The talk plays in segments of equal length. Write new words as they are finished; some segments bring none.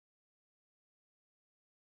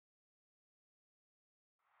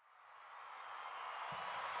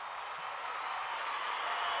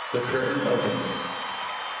The curtain opens.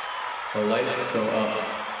 The lights go up.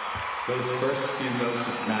 Those first few notes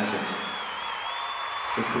of magic.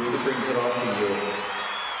 The crew that brings it all to you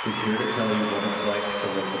is here to tell you what it's like to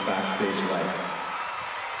live the backstage life.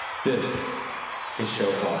 This is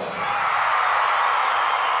Show Call.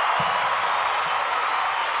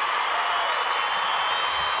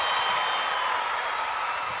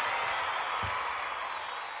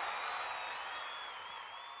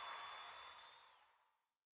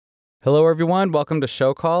 Hello, everyone. Welcome to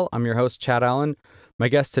Show Call. I'm your host, Chad Allen. My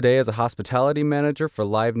guest today is a hospitality manager for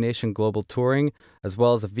Live Nation Global Touring, as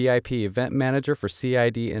well as a VIP event manager for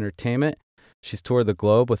CID Entertainment. She's toured the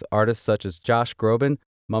globe with artists such as Josh Groban,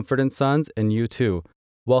 Mumford & Sons, and U2.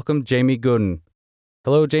 Welcome, Jamie Gooden.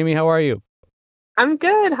 Hello, Jamie. How are you? I'm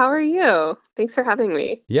good. How are you? Thanks for having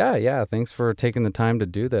me. Yeah. Thanks for taking the time to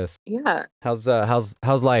do this. Yeah. How's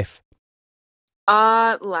life?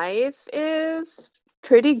 Life is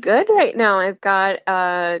pretty good right now. I've got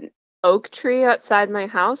an oak tree outside my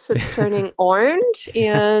house that's turning orange,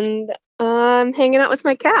 and I'm hanging out with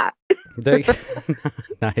my cat.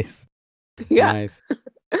 Nice. Yeah. Nice.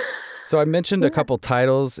 So I mentioned a couple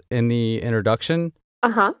titles in the introduction.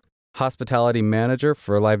 Uh-huh. Hospitality manager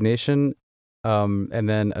for Live Nation, and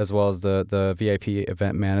then as well as the VIP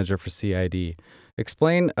event manager for CID.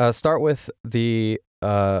 Start with the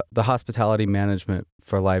hospitality management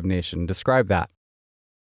for Live Nation. Describe that.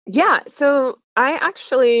 Yeah, so I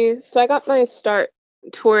got my start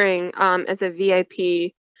touring as a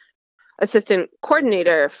VIP assistant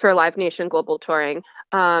coordinator for Live Nation Global Touring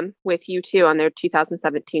with U2 on their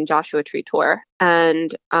 2017 Joshua Tree tour.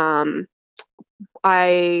 And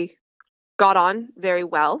I got on very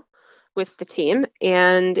well with the team.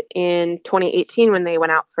 And in 2018, when they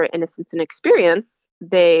went out for Innocence and Experience,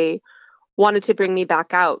 they wanted to bring me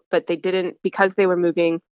back out, but they didn't, because they were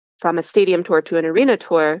moving from a stadium tour to an arena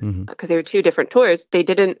tour, because they were two different tours. They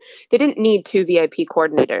didn't need two VIP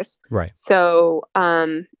coordinators. Right. So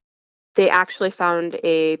they actually found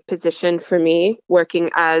a position for me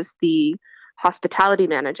working as the hospitality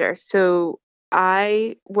manager. So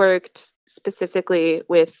I worked specifically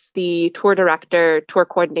with the tour director, tour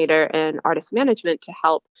coordinator, and artist management to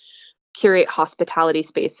help curate hospitality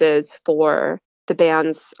spaces for the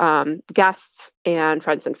band's guests and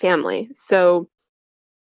friends and family. So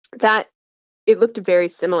that it looked very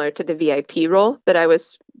similar to the VIP role that I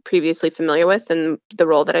was previously familiar with, and the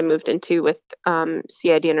role that I moved into with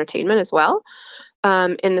CID Entertainment as well,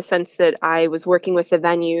 in the sense that I was working with the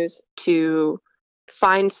venues to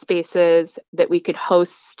find spaces that we could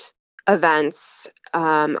host events.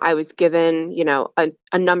 I was given,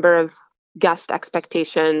 a number of guest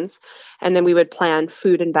expectations, and then we would plan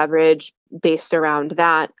food and beverage based around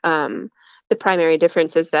that. The primary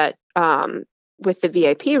difference is that with the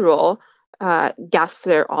VIP role, guests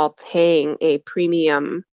are all paying a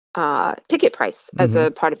premium ticket price as a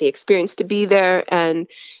part of the experience to be there, and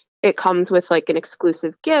it comes with like an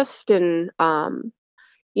exclusive gift and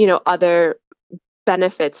other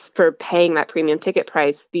benefits for paying that premium ticket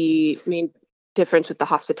price. The main difference with the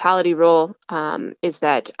hospitality role is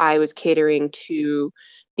that I was catering to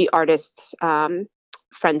the artists'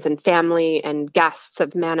 friends and family and guests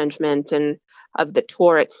of management and of the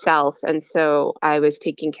tour itself. And so I was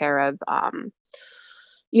taking care of,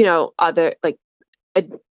 other like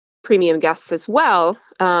premium guests as well,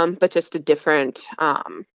 but just a different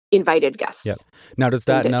invited guests. Yep. Now, does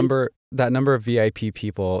that number of VIP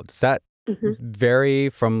people, does that vary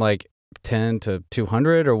from like 10 to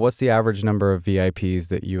 200, or what's the average number of VIPs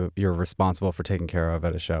that you're responsible for taking care of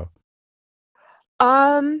at a show?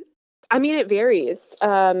 I mean, it varies.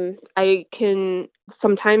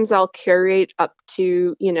 Sometimes I'll curate up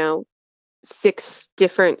to, 6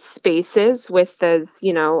 different spaces with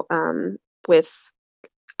with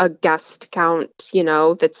a guest count,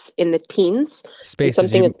 that's in the teens.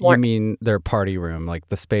 Spaces, you mean their party room, like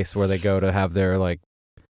the space where they go to have their like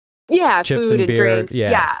chips food and beer. drinks.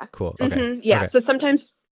 Yeah. Cool. Okay. Yeah. Okay. So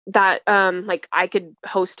sometimes that like I could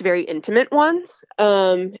host very intimate ones.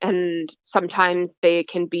 And sometimes they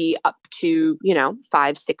can be up to,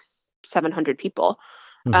 5, 6, 700 people.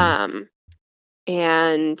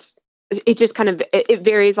 And it just kind of it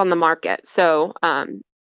varies on the market. So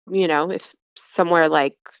if somewhere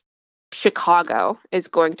like Chicago is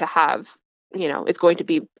going to have, is going to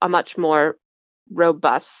be a much more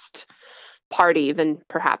robust party than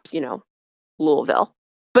perhaps, Louisville.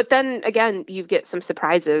 But then again, you get some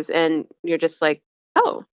surprises and you're just like,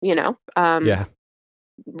 oh, Yeah.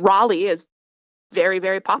 Raleigh is very,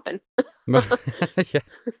 very poppin'. Yeah.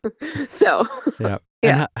 So, yeah.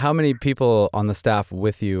 And how many people on the staff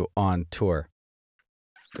with you on tour?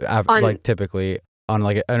 Like typically on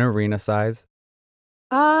like an arena size?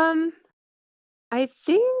 I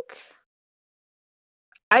think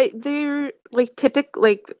they're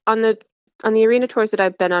like on the arena tours that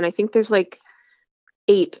I've been on, I think there's like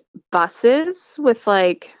 8 buses with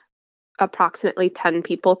like approximately 10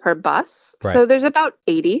 people per bus. Right. So there's about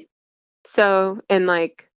 80. So and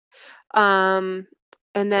like and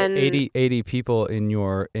then 80 people in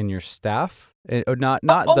your staff? Not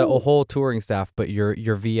the oh, whole touring staff, but your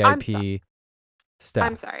I'm sorry. VIP I'm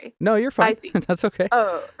staff. sorry. No, you're I fine. see. That's okay.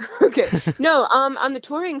 Oh, okay. No, on the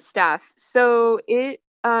touring staff, so it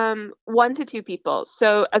 1 to 2 people.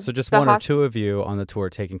 So as So just the one or host two of you on the tour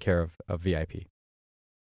taking care of VIP.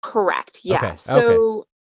 correct, yeah. Okay.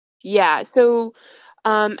 Okay. So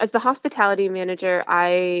as the hospitality manager,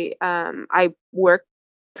 I work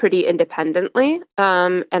pretty independently,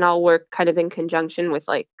 and I'll work kind of in conjunction with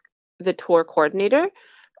like the tour coordinator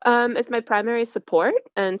as my primary support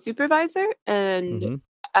and supervisor, and Mm-hmm.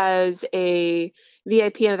 as a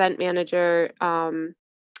VIP event manager,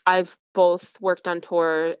 I've both worked on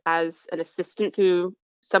tour as an assistant to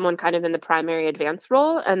someone kind of in the primary advance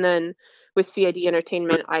role, and then with CID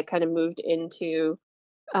Entertainment, I kind of moved into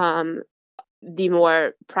um, the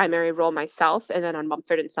more primary role myself. And then on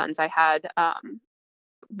Mumford and Sons, I had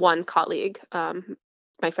one colleague,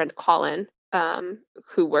 my friend Colin,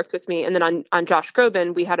 who worked with me. And then on Josh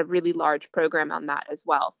Groban, we had a really large program on that as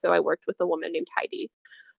well. So I worked with a woman named Heidi.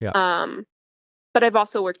 Yeah. But I've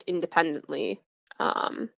also worked independently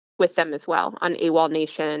with them as well on AWOL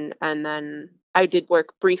Nation. And then I did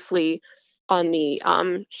work briefly on the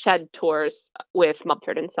Shed tours with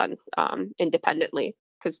Mumford and Sons independently.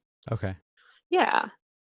 Because, Okay. yeah.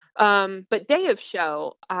 But day of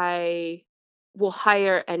show, will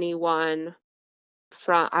hire anyone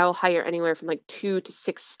I'll hire anywhere from like 2 to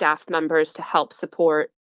 6 staff members to help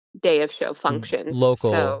support day of show functions.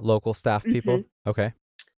 So, Local staff people. mhm. Okay.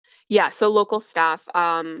 Yeah, so local staff,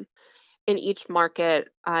 in each market,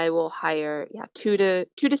 I will hire, 2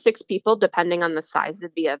 to 6 people depending on the size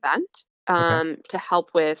of the event, Okay. to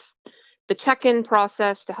help with the check-in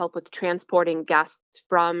process, to help with transporting guests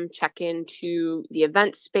from check-in to the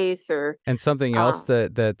event space or, And something else uh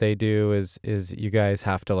that they do is you guys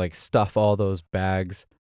have to like stuff all those bags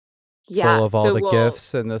full yeah, of all so the we'll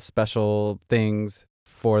gifts and the special things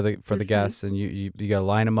for the mhm. guests, and you gotta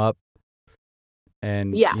line them up,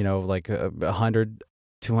 and Yes. like 100,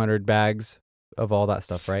 200 bags of all that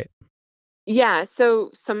stuff, right? Yeah,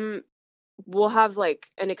 so we'll have, like,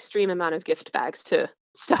 an extreme amount of gift bags to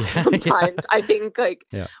stuff Yeah. Yeah. sometimes. I think, like,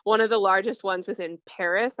 Yeah. one of the largest ones was in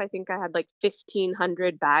Paris. I think I had, like,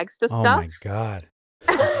 1,500 bags to Oh stuff. my God.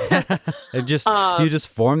 You Um, just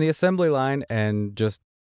form the assembly line and just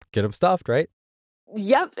get them stuffed, right?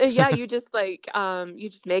 yep, yeah, you just make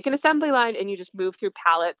an assembly line and you just move through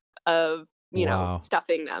pallets of, Wow.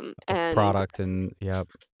 stuffing them Of and product, and yep.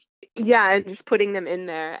 yeah, and just putting them in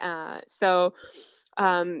there. So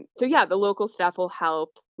yeah, the local staff will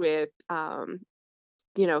help with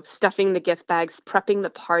stuffing the gift bags, prepping the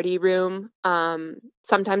party room.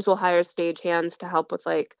 Sometimes we'll hire stagehands to help with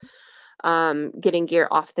like getting gear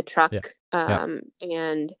off the truck Yeah. Yep.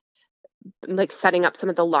 and like setting up some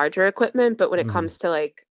of the larger equipment. But when it Hmm. comes to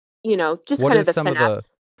like, just What kind of is the some of finesse.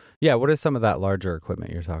 the Yeah, what is some of that larger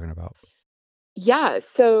equipment you're talking about? Yeah.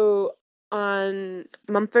 So on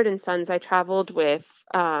Mumford and Sons, I traveled with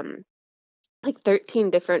like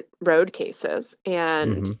 13 different road cases.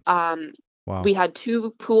 And Hmm. Wow. we had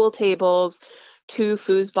 2 pool tables, 2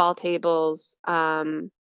 foosball tables. We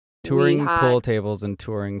Touring had pool tables and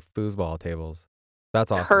touring foosball tables.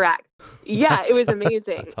 That's awesome. correct. Yeah, it That's was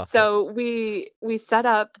amazing. that's awesome. So we set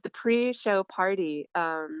up the pre-show party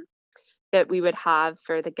that we would have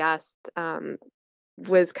for the guests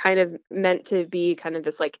was kind of meant to be kind of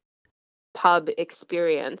this like pub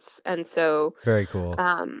experience. And so Very cool.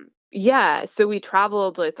 yeah, so we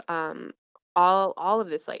traveled with all of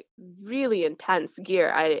this like really intense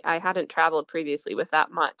gear. I hadn't traveled previously with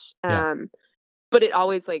that much. Yeah. But it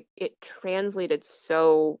always like it translated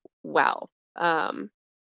so well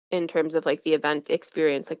in terms of like the event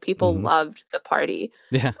experience. Like people Hmm. loved the party.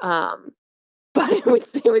 Yeah. Um but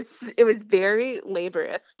it was very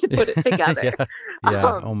laborious to put it together. Yeah.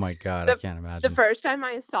 Yeah. Oh Um my God, I the can't the imagine. first time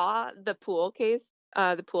I saw the pool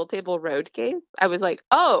table road case, I was like,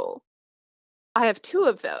 "Oh, I have 2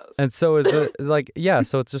 of those." And so is it like, yeah,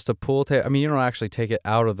 so it's just a pool table. I mean, you don't actually take it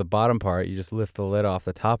out of the bottom part. You just lift the lid off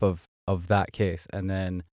the top of that case, and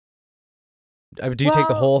then do you take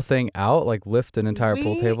the Well, whole thing out, like lift an entire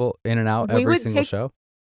pool we table in and out we every would single take show?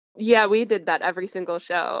 yeah, we did that every single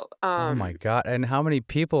show. Oh my God. And how many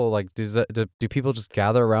people, like, do people just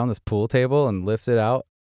gather around this pool table and lift it out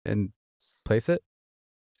and place it?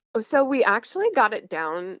 So we actually got it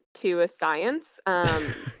down to a science. Yeah.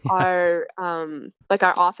 Our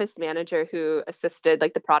office manager who assisted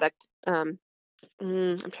like the product. I'm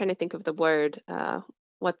trying to think of the word,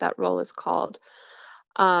 what that role is called.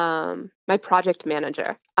 My project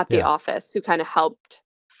manager at the Yeah. office who kind of helped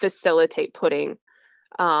facilitate putting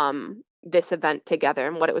this event together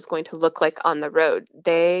and what it was going to look like on the road.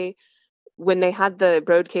 When they had the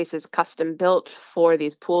road cases custom built for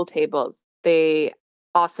these pool tables, they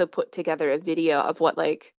also put together a video of what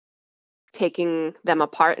like taking them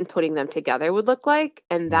apart and putting them together would look like.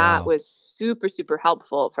 And that Wow. was super, super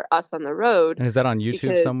helpful for us on the road And is that on YouTube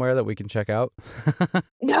because somewhere that we can check out?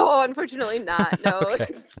 no, unfortunately not. No, Okay.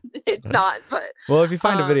 it's not. But Well, if you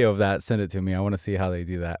find a um, video of that, send it to me. I want to see how they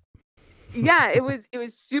do that. yeah, it was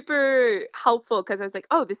super helpful because I was like,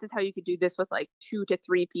 oh, this is how you could do this with like 2 to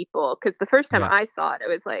 3 people. Because the first time Yeah. I saw it, I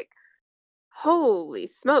was like, holy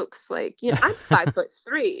smokes, like, I'm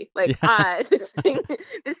 5'3". Like, Yeah.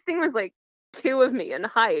 this thing was like two of me in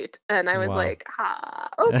height, and I was Wow. like,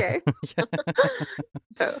 okay. Yeah.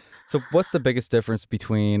 So, So, what's the biggest difference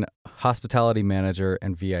between hospitality manager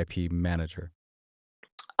and VIP manager?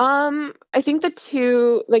 I think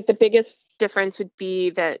the biggest difference would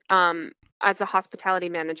be that, as a hospitality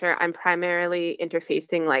manager, I'm primarily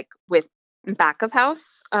interfacing like with back of house.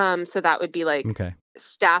 So that would be like Okay.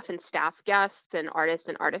 staff and staff guests and artist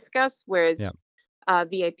guests, whereas Yeah.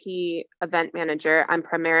 VIP event manager, I'm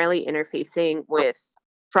primarily interfacing with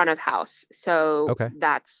front of house. So Okay.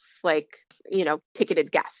 that's like,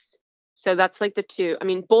 ticketed guests. So that's like the two. I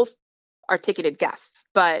mean, both are ticketed guests,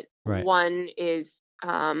 but Right. one is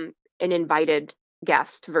an invited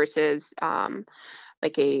guest versus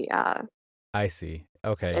like I see.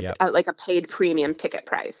 Okay. Yep. like a paid premium ticket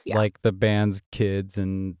price. Yeah. Like the band's kids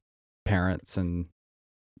and parents and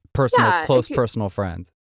Yeah. close personal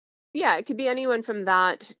friends. Yeah, it could be anyone from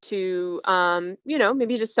that to,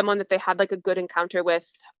 maybe just someone that they had like a good encounter with,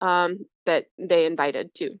 that they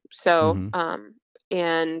invited to. Mm-hmm.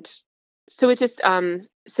 And so it just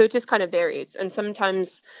kind of varies. And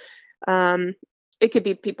sometimes, um, it could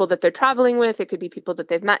be people that they're traveling with. It could be people that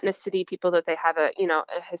they've met in a city, people that they have a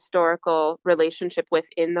historical relationship with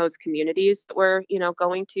in those communities that we're,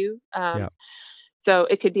 going to. Yeah. So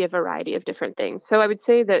it could be a variety of different things. So I would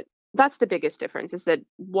say that that's the biggest difference is that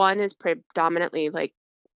one is predominantly like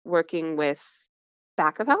working with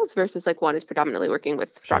back of house versus like one is predominantly working with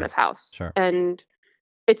front of Sure. house. Sure. And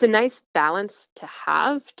it's a nice balance to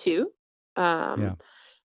have too. Yeah. Um,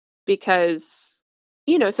 because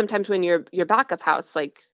sometimes when you're back of house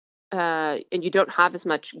like and you don't have as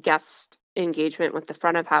much guest engagement with the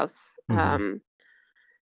front of house, Mm-hmm.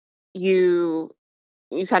 you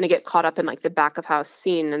you kind of get caught up in like the back of house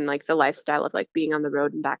scene and like the lifestyle of like being on the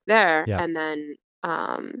road and back there, Yeah.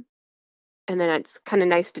 um and then it's kind of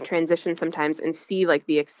nice to transition sometimes and see like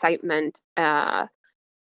the excitement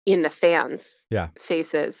in the fans Yeah.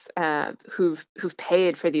 faces, who've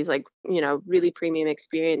paid for these like really premium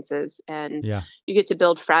experiences, and Yeah. you get to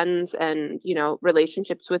build friends and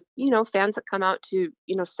relationships with fans that come out to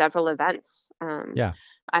several events. Yeah.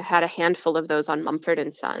 I had a handful of those on Mumford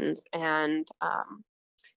and Sons, and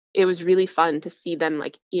it was really fun to see them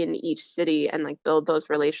like in each city and like build those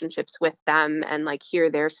relationships with them and like hear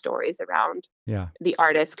their stories around Yeah. the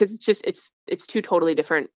artist because it's two totally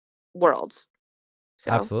different worlds.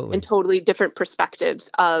 So, and Absolutely. totally different perspectives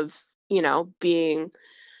of, being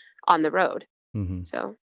on the road. Mm-hmm.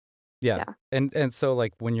 So, Yeah. yeah. And so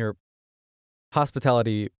like when you're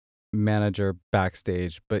hospitality manager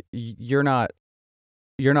backstage, but you're not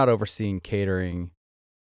overseeing catering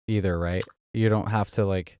either, right? You don't have to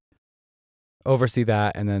like oversee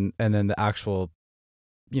that and then the actual,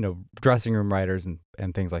 dressing room writers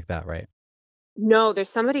and things like that, right? No, there's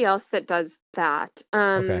somebody else that does that.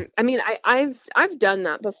 Okay. I mean, I've done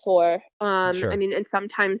that before. I Sure. mean, and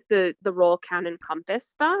sometimes the role can encompass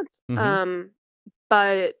that. Mm-hmm.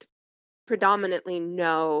 But predominantly,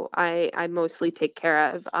 no. I mostly take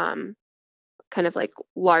care of kind of like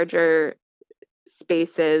larger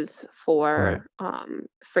spaces Right.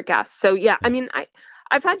 for guests. So yeah, I Yeah. mean,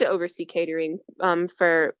 I've had to oversee catering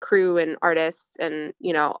for crew and artists and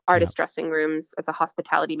Yeah. artist dressing rooms as a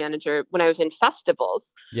hospitality manager when I was in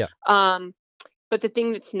festivals. Yeah. Um, but the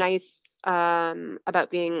thing that's nice about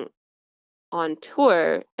being on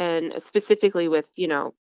tour and specifically with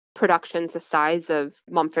productions the size of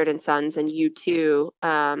Mumford and Sons and U2,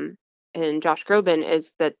 and Josh Groban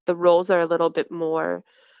is that the roles are a little bit more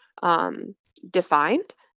um,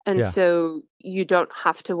 defined. And Yeah. so you don't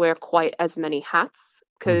have to wear quite as many hats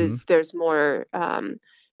Mm-hmm. because there's more,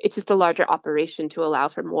 it's just a larger operation to allow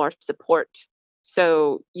for more support.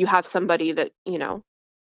 So you have somebody that,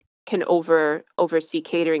 can oversee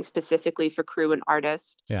catering specifically for crew and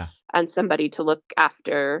artists, Yeah. and somebody to look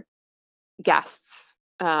after guests,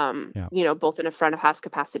 Yeah. both in a front of house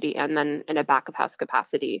capacity and then in a back of house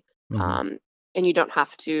capacity. Hmm. And you don't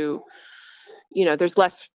have to, there's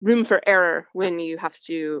less room for error when you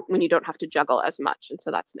don't have to juggle as much. And so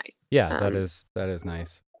that's nice. Yeah, that is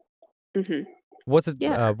nice. Hmm. What's it?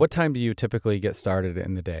 Yeah. What time do you typically get started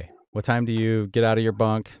in the day? What time do you get out of your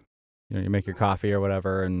bunk? You make your coffee or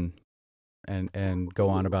whatever, and go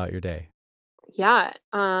on about your day. Yeah.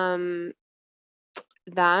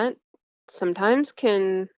 That sometimes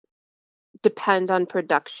can depend on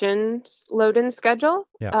production's load and schedule.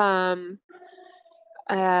 Yeah.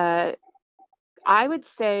 Uh, I would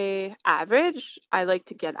say average, I like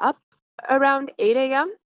to get up around 8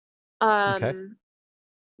 a.m. Okay.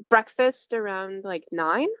 Breakfast around like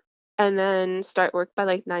 9, and then start work by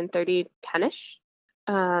like 9:30, 10ish.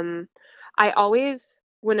 I always,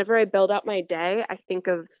 whenever I build out my day, I think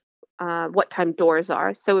of what time doors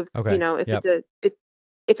are. So if Okay. if Yep.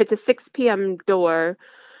 if it's a 6 p.m. door,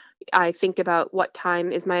 I think about what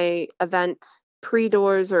time is my event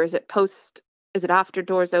pre-doors, or is it post, is it after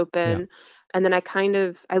doors Yeah. open? And then I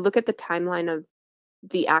look at the timeline of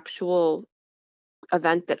the actual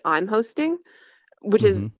event that I'm hosting, which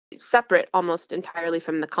is Mm-hmm. separate almost entirely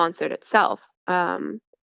from the concert itself,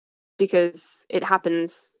 because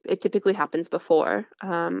it typically happens before.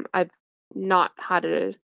 I've not had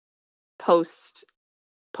a post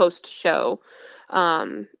post show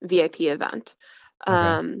VIP event.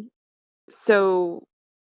 Okay. So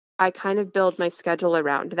I kind of build my schedule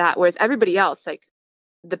around that, whereas everybody else, like,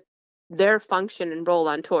 the their function and role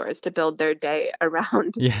on tour is to build their day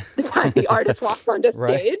around Yeah. the time the artist walks onto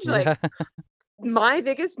Right. stage. Like, Yeah. my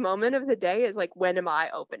biggest moment of the day is like, when am I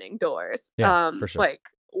opening doors? Yeah, for sure. Like,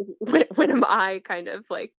 when am I kind of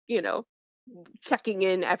like, checking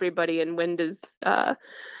in everybody, and when does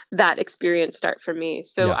that experience start for me?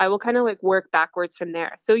 So Yeah. I will kind of like work backwards from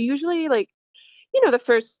there. So usually, like, the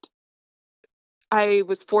first I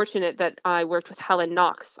was fortunate that I worked with Helen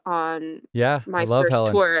Knox on Yeah. I my love first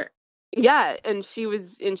Helen. tour. Yeah, and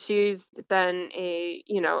she's been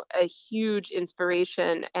a huge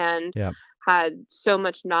inspiration, and Yeah. had so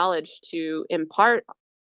much knowledge to impart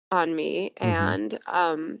on me. Mm-hmm.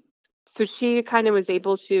 And so she kind of was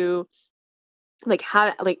able to, like,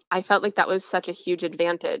 I felt like that was such a huge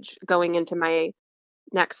advantage going into my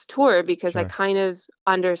next tour, because I Sure. kind of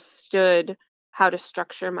understood how to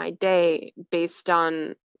structure my day based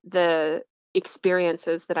on the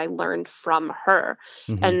experiences that I learned from her.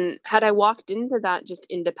 Mm-hmm. And had I walked into that just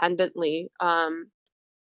independently,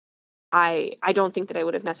 I don't think that I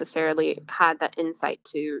would have necessarily had that insight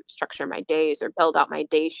to structure my days or build out my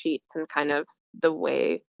day sheets and kind of the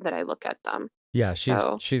way that I look at them. Yeah,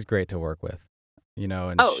 So, she's great to work with. And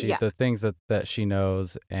oh yeah. the things that she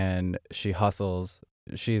knows, and she hustles,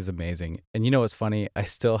 she's amazing. And what's funny? I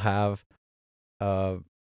still have uh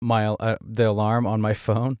the alarm on my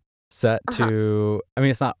phone set Uh-huh. to, I mean,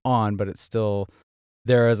 it's not on, but it's still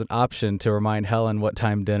there as an option to remind Helen what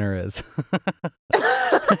time dinner is.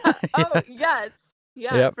 Oh, Yeah. yes.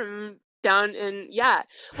 Yeah, Yep. from down in, yeah.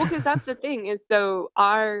 Well, because that's the thing is, so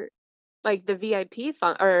our, like, the VIP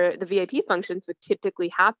functions would typically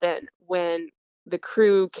happen when the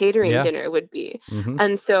crew catering Yeah. dinner would be. Mm-hmm.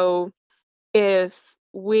 And so if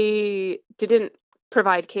we didn't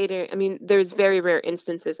provide catering, I mean, there's very rare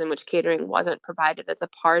instances in which catering wasn't provided as a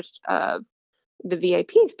part of the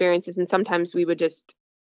VIP experiences, and sometimes we would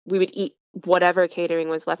eat whatever catering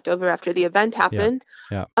was left over after the event Yeah. happened.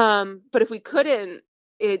 Yeah. But if we couldn't,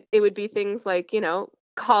 it would be things like,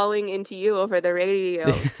 calling into you over the radio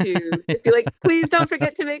to just be like, please don't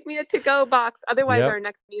forget to make me a to-go box. Otherwise, Yep. our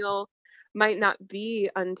next meal might not be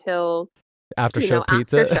until, After show after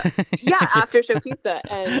pizza. show. Yeah, Yeah. after show pizza.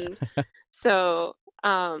 And so,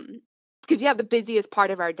 because yeah, the busiest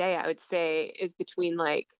part of our day, I would say, is between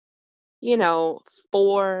like, you know,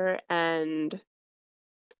 4 and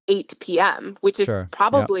 8 p.m., which is Sure. Yep.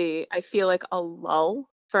 probably, I feel like, a lull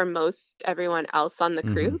for most everyone else on the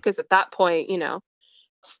crew, Mm-hmm. because at that point,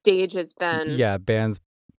 stage has been, Yeah, bands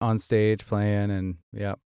on stage playing, and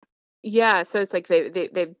yep. yeah, so it's like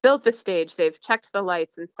they've built the stage, they've checked the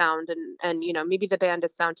lights and sound, and maybe the band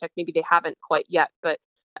is sound checked, maybe they haven't quite yet, but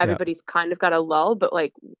Yep. everybody's kind of got a lull. But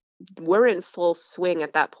like, we're in full swing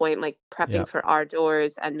at that point, like prepping Yep. for our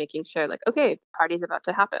doors and making sure, like, okay, party's about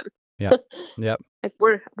to happen. Yep. Yep. Like,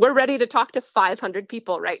 we're ready to talk to 500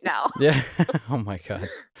 people right now. Yeah. Oh my God.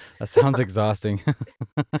 That sounds exhausting.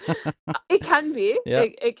 It can be. Yep.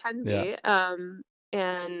 It can Yeah. be.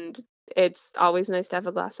 And it's always nice to have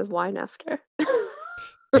a glass of wine after.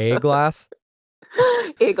 A glass?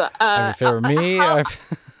 a gla- I mean, if it were me, how I've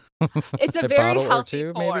it's a a very bottle or healthy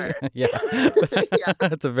two, maybe. pour. Yeah, Yeah.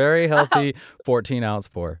 it's a very Um, healthy 14-ounce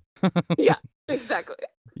pour. yeah, exactly.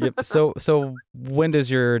 Yep. So when does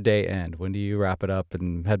your day end? When do you wrap it up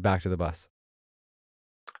and head back to the bus?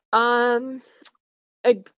 Um,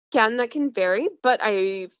 Again, that can vary, but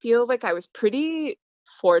I feel like I was pretty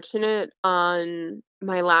fortunate on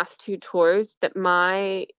my last two tours that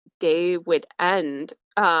my day would end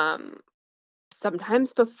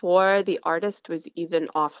sometimes before the artist was even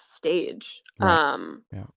off stage. Right.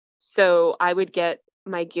 Yeah. So I would get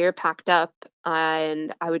my gear packed up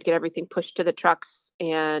and I would get everything pushed to the trucks,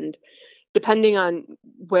 and depending on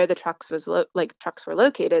where the trucks were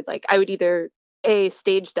located, like I would either a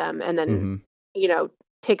stage them and then Mm-hmm. you know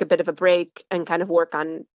take a bit of a break and kind of work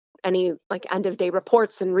on any like end of day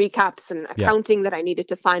reports and recaps and Yeah. accounting that I needed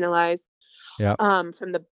to finalize Yeah.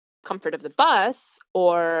 from the comfort of the bus,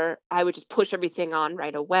 or I would just push everything on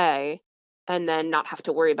right away and then not have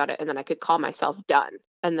to worry about it, and then I could call myself done.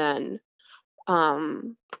 And then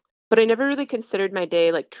um but I never really considered my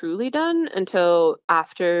day like truly done until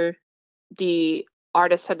after the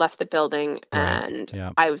artist had left the building Right. and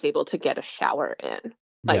Yeah. I was able to get a shower in. Yep.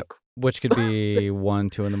 Like Which could be 1,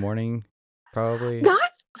 2 in the morning, probably.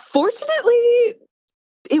 not fortunately,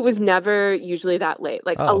 it was never usually that late,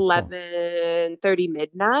 like Oh, cool. 11:30,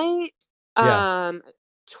 midnight, Yeah.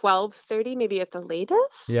 12:30 maybe at the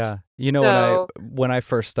latest. Yeah. You know, So when I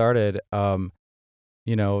first started,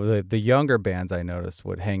 the younger bands I noticed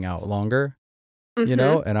would hang out longer,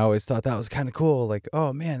 mhm. and I always thought that was kind of cool. Like,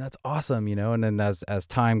 oh man, that's awesome, And then as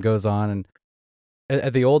time goes on, and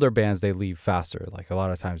at the older bands, they leave faster. Like a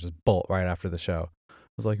lot of times, just bolt right after the show. I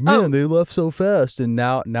was like, man, Oh. they left so fast. And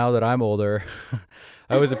now that I'm older,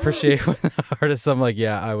 I always appreciate when the artists. I'm like,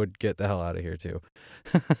 yeah, I would get the hell out of here too,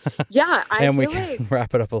 Yeah, I and we feel can like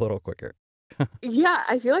wrap it up a little quicker.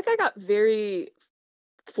 I got very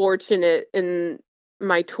fortunate in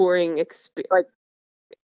my touring like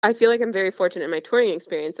I feel like I'm very fortunate in my touring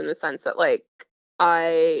experience in the sense that like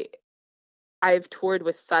I I've toured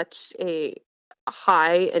with such a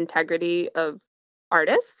high integrity of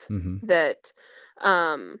artists Mm-hmm. that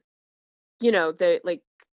um that like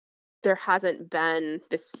there hasn't been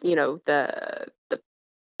this, the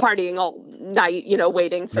partying all night,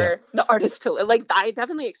 waiting Yeah. for the artist to like I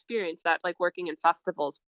definitely experienced that like working in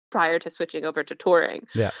festivals prior to switching over to touring.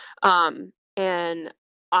 Yeah. And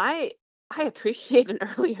I I appreciate an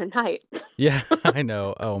earlier night. Yeah. I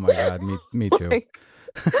know. Oh my God. Me too.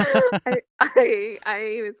 Like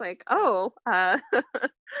I was like, "Oh, yeah."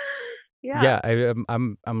 Yeah.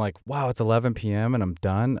 I'm like, wow, it's 11 p.m. and I'm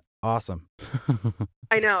done. Awesome.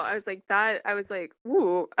 I know. I was like that. I was like,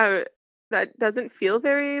 "Ooh, that doesn't feel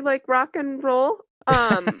very like rock and roll."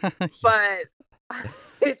 But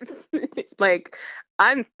it's like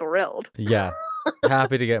I'm thrilled. Yeah.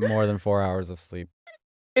 Happy to get more than 4 hours of sleep.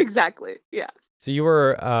 Exactly. Yeah. So you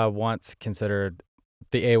were once considered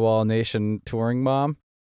the AWOL Nation touring mom,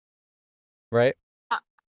 right? Uh,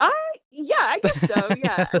 I Yeah, I guess so.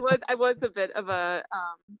 Yeah, I was a bit of a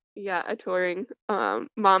yeah, a touring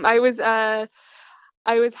mom. I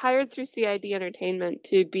was hired through CID Entertainment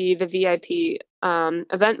to be the VIP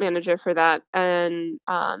event manager for that, and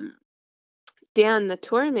Dan, the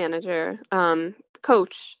tour manager,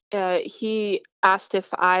 coach, he asked if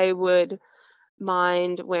I would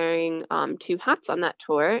mind wearing two hats on that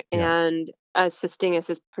tour Yeah. and assisting as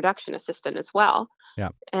his production assistant as well. Yeah.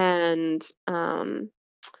 And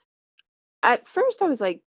at first, I was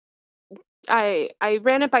like, I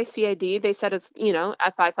ran it by CID. They said if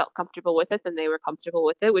I felt comfortable with it, then they were comfortable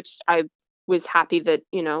with it, which I was happy that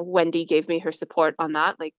Wendy gave me her support on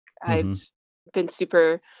that. Like I've Mm-hmm. been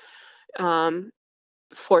super um,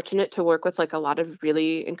 fortunate to work with like a lot of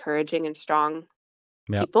really encouraging and strong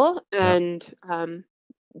Yep. people, Yep. and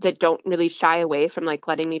that don't really shy away from like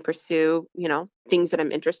letting me pursue things that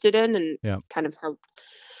I'm interested in and Yep. kind of help.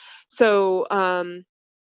 So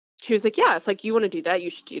she was like, "Yeah, if like you want to do that, you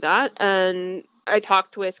should do that." And I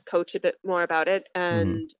talked with Coach a bit more about it,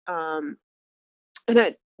 Mm-hmm. and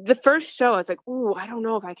at the first show, I was like, "Ooh, I don't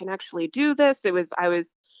know if I can actually do this."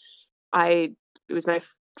 I it was my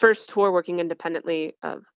first tour working independently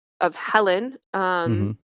of Helen.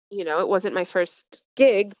 Mm-hmm. It wasn't my first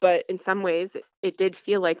gig, but in some ways, it did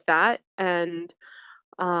feel like that, and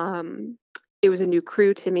um, it was a new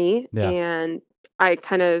crew to me, Yeah. and I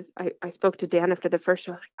spoke to Dan after the first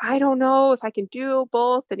show. I was like, I don't know if I can do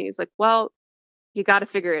both, and he's like, "Well, you got to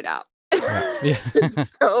figure it out." Yeah. Yeah.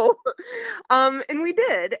 So, and we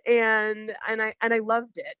did, and I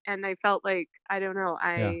loved it, and I felt like I don't know,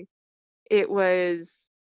 Yeah. it was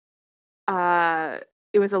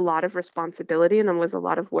it was a lot of responsibility and then was a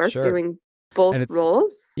lot of work Sure. doing both And it's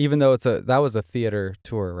roles. even though that was a theater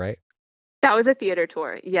tour, right? That was a theater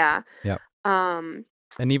tour, yeah. Yep. Um,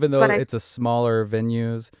 And even though but it's a smaller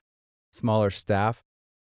venues, smaller staff,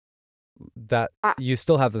 that I you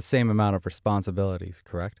still have the same amount of responsibilities,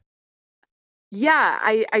 correct? yeah,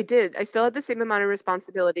 I did. I still had the same amount of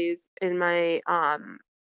responsibilities in my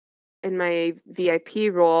VIP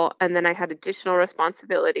role, and then I had additional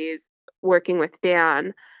responsibilities working with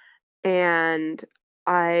Dan, and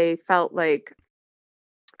I felt like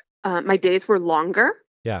my days were longer,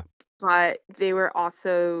 Yeah. but they were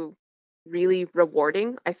also really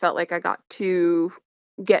rewarding. I felt like I got to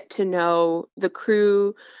get to know the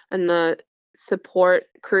crew and the support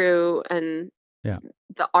crew and Yeah.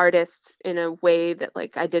 the artists in a way that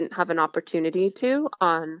like I didn't have an opportunity to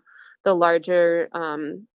on the larger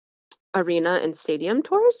arena and stadium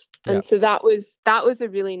tours. Yeah. And so that was a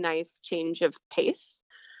really nice change of pace.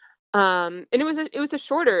 And it was a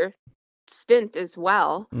shorter stint as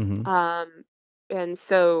well. Mhm. Um, and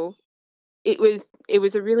so it was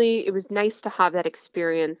nice to have that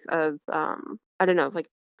experience of I don't know, like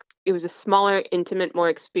it was a smaller, intimate, more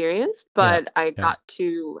experience, Yeah. but I Yeah. got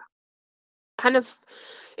to kind of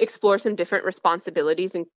explore some different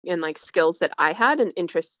responsibilities and like skills that I had and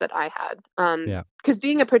interests that I had. Yeah. Because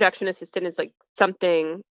being a production assistant is like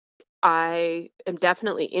something I am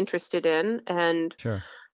definitely interested in and Sure.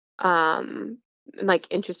 um like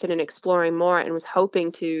interested in exploring more and was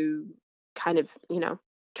hoping to kind of,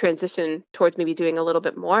 transition towards maybe doing a little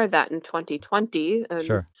bit more of that in 2020. And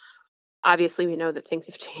Sure. obviously we know that things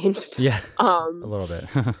have changed. Yeah. A um little bit.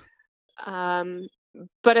 um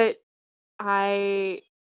but I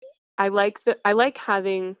I like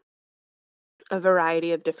having a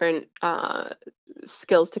variety of different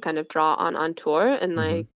skills to kind of draw on tour and Mhm.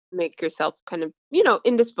 like make yourself kind of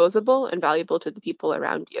indisposable and valuable to the people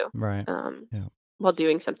around you Right. um, Yeah. while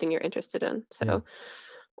doing something you're interested in. Yeah.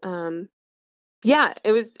 So um, yeah,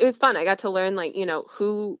 it was fun. I got to learn like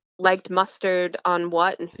who liked mustard on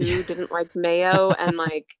what and who didn't like mayo and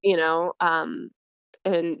like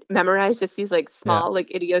and memorize just these like Yeah. small like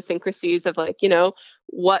idiosyncrasies of like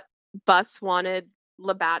what bus wanted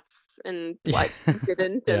Labatt's and what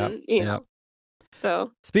didn't, Yeah. and Yeah.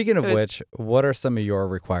 so Speaking it of was which, what are some of your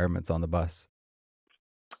requirements on the bus?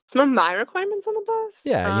 some of my requirements on the bus.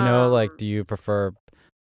 Yeah, like do you prefer,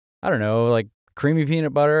 I don't know, like creamy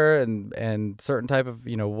peanut butter and certain type of,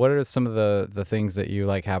 what are some of the things that you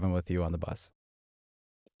like having with you on the bus?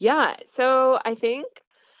 Yeah, so I think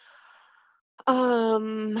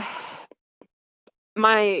um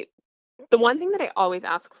my the one thing that I always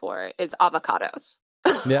ask for is avocados.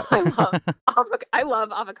 Yeah. I love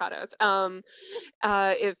avocados.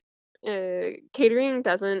 If catering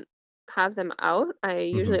doesn't have them out, I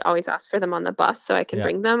Mhm. usually always ask for them on the bus so I can Yeah.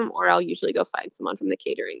 bring them, or I'll usually go find someone from the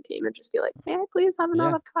catering team and just be like, "May I please have an Yeah.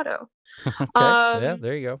 avocado?" Okay. Yeah, Um,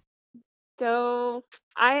 there you go. so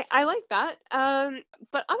I like that.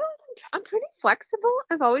 But other than I'm pretty flexible.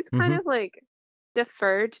 I've always kind Mhm. of like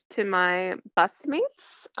deferred to my bus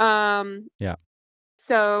mates. Um, Yeah.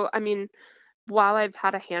 so I mean, while I've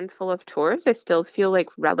had a handful of tours, I still feel like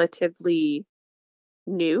relatively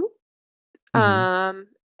new. Mhm. Um,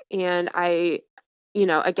 and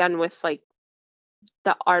again, with like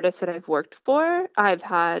the artists that I've worked for, I've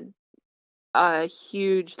had a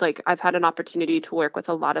huge, like, I've had an opportunity to work with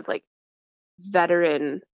a lot of like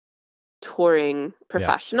veteran touring Yeah.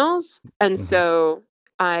 professionals. And Mhm. so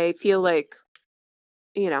I feel like,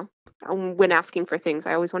 you know, when asking for things,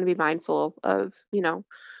 I always want to be mindful of,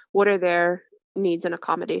 what are their needs and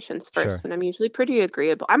accommodations first. Sure. And I'm usually pretty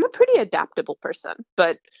agreeable. I'm a pretty adaptable person,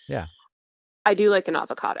 but Yeah. I do like an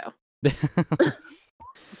avocado.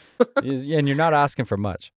 And you're not asking for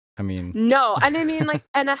much. I mean, No, and I mean, like,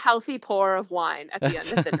 and a healthy pour of wine at the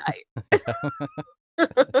that's end of the night. yeah.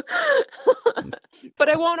 But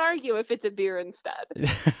I won't argue if it's a beer instead.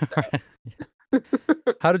 Right.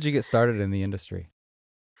 How did you get started in the industry?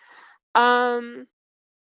 Um,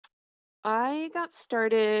 I got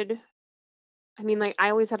started, I mean, like, I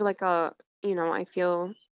always had, like, I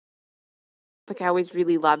feel like I always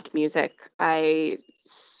really loved music. I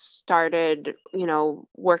started,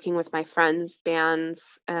 working with my friends' bands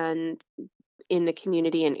and in the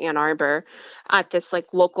community in Ann Arbor at this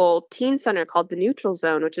like local teen center called the Neutral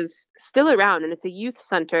Zone, which is still around, and it's a youth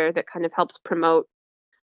center that kind of helps promote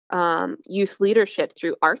youth leadership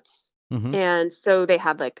through arts. Mhm. And so they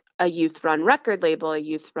had like a youth run record label, a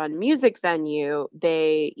youth run music venue.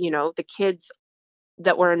 The kids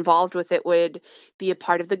that were involved with it would be a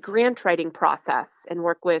part of the grant writing process and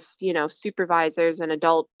work with, supervisors and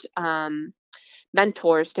adult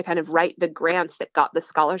mentors to kind of write the grants that got the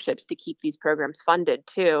scholarships to keep these programs funded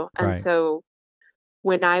too. And Right. so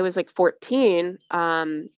when I was like 14,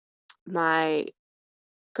 my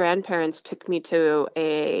grandparents took me to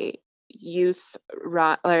a youth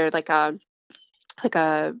or like a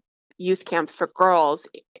youth camp for girls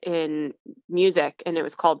in music, and it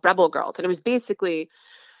was called Rebel Girls, and it was basically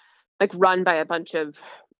like run by a bunch of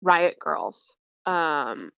riot girls.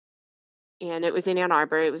 Um, and it was in Ann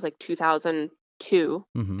Arbor. It was like 2002,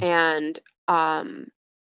 Mm-hmm. and um,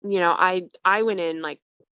 I went in like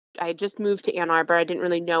I had just moved to Ann Arbor. I didn't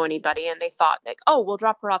really know anybody, and they thought like, oh, we'll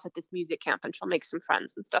drop her off at this music camp, and she'll make some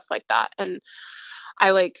friends and stuff like that. And I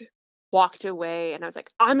like walked away, and I was like,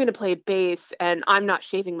 I'm gonna play bass, and I'm not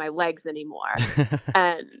shaving my legs anymore.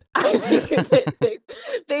 And I think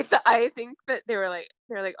that I think that they're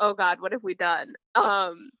like, oh God, what have we done?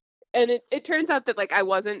 And it turns out that like I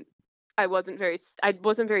wasn't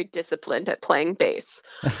very disciplined at playing bass.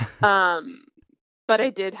 Um, but I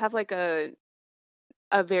did have like a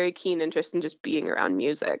very keen interest in just being around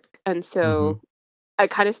music. And Mm-hmm. so I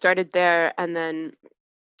kind of started there, and then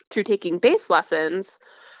through taking bass lessons,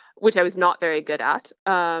 which I was not very good at,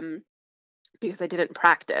 because I didn't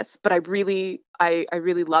practice, but I really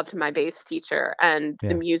loved my bass teacher and the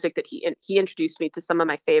Yeah. music that he introduced me to some of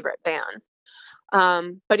my favorite bands.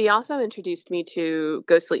 But he also introduced me to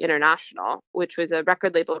Ghostly International, which was a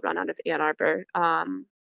record label run out of Ann Arbor,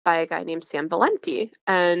 by a guy named Sam Valenti.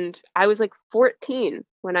 And I was like 14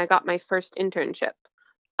 when I got my first internship.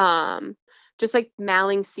 Um, just like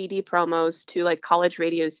mailing CD promos to like college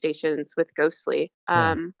radio stations with Ghostly.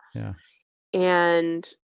 Yeah. Yeah. And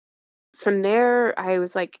from there, I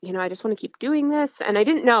was like, I just want to keep doing this. And I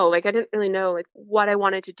didn't really know like what I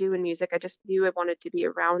wanted to do in music. I just knew I wanted to be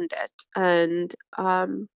around it. And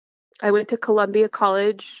I went to Columbia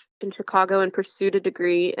College in Chicago and pursued a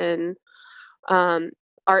degree in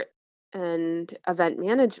art and event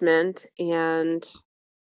management. And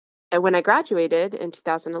when I graduated in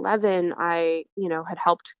 2011, I, had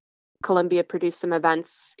helped Columbia produce some events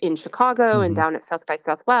in Chicago and Mm-hmm. down at South by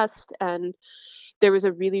Southwest. And there was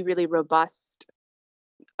a really, really robust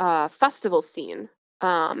festival scene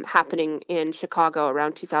happening in Chicago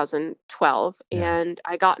around 2012. Yeah. And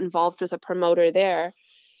I got involved with a promoter there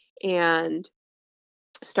and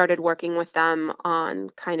started working with them on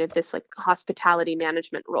kind of this like hospitality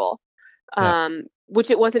management role, Yeah.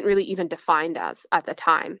 which it wasn't really even defined as at the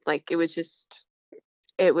time. Like it was,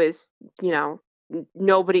 you know,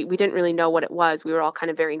 nobody, we didn't really know what it was. We were all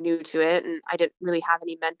kind of very new to it, and I didn't really have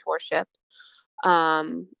any mentorship.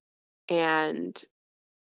 Um, and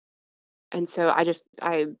so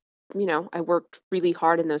I worked really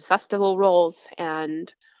hard in those festival roles,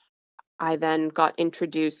 and I then got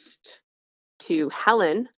introduced to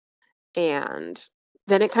Helen, and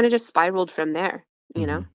then it kind of just spiraled from there.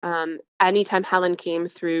 Mm-hmm. Anytime Helen came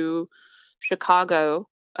through Chicago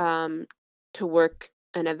um, to work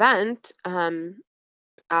an event,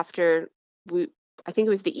 after we, I think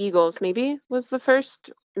it was the Eagles, maybe was the first.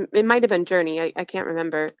 It might have been Journey. I can't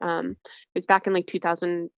remember. It was back in like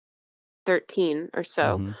 2013 or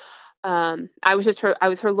so. Mm-hmm. I was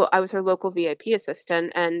her local VIP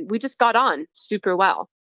assistant, and we just got on super well.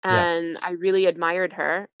 Yeah. And I really admired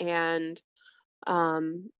her, and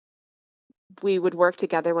um, we would work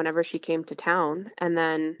together whenever she came to town. And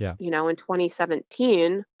then, Yeah. in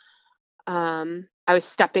 2017, I was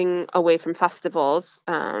stepping away from festivals.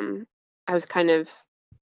 I was kind of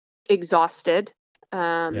exhausted,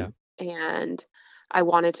 Yeah. and I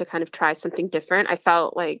wanted to kind of try something different. I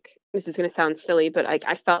felt like this is going to sound silly, but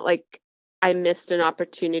I felt like I missed an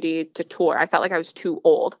opportunity to tour. I felt like I was too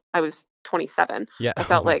old. I was 27. Yeah. I Oh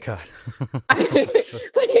felt my like God.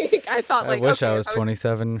 I thought I like wish I okay, was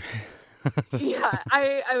 27. yeah,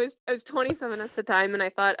 I was 27 at the time, and I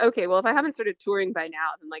thought, okay, well, if I haven't started touring by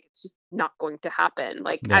now, then like it's just not going to happen.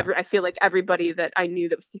 Like Yeah. I feel like everybody that I knew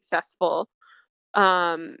that was successful,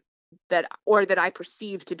 um, that I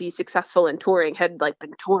perceived to be successful in touring had like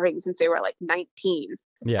been touring since they were like 19,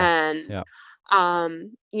 Yeah. and Yeah.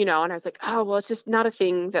 and I was like, oh well, it's just not a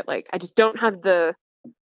thing that like I just don't have the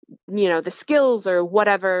the skills or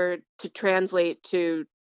whatever to translate to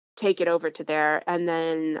take it over to there. And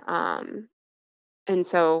then and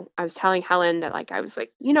so I was telling Helen that like I was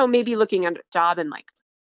like, maybe looking at a job in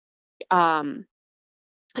um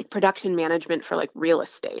like production management for like real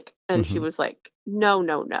estate. And she Mm-hmm. was like, no,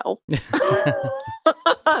 no, no.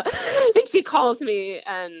 And she calls me,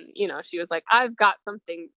 and she was like, I've got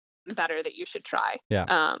something better that you should try.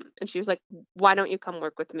 Yeah. And she was like, why don't you come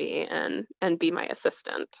work with me and be my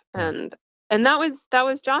assistant? Yeah. And that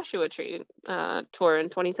was Joshua Tree tour in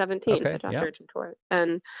 2017, Okay. the Yeah. Joshua Tree tour.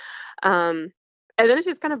 And um and then it's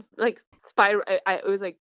just kind of like spiral. It was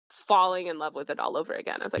like falling in love with it all over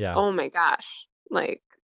again. I was like, Yeah. oh my gosh, like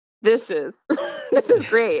this is this is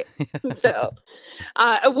great. So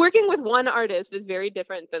working with one artist is very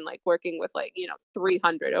different than like working with like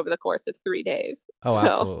 300 over the course of 3 days. Oh, So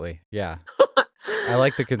absolutely. Yeah. I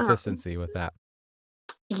like the um, consistency with that.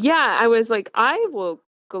 yeah, I was like, I will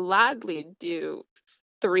gladly do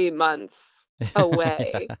 3 months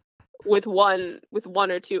away Yeah. with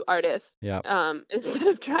one or two artists, Yeah. instead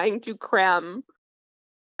of trying to cram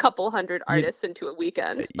couple hundred You, artists into a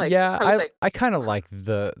weekend. Like yeah, I was like, I kind of like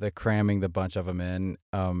the cramming the bunch of them in,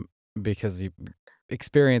 because you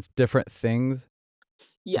experience different things,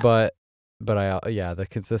 yes, but yeah, the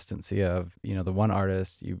consistency of, the one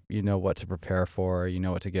artist, you know what to prepare for, you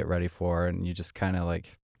know what to get ready for, and you just kind of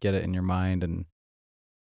like get it in your mind, and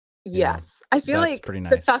yes. I feel that's like pretty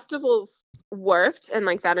the nice. festivals worked and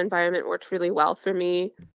like that environment worked really well for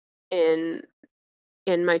me in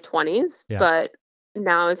in my 20s, Yeah. but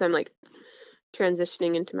now as I'm like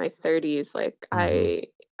transitioning into my 30s, like Hmm.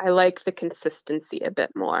 I like the consistency a bit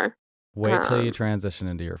more. Wait till you Um transition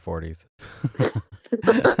into your 40s.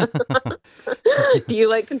 do you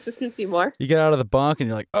like consistency more? You get out of the bunk and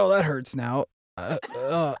you're like, "Oh, that hurts now."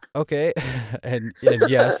 Okay. And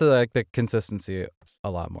yeah, so like the consistency a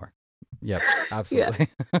lot more. Yep, Yeah. absolutely.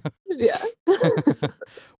 Yeah.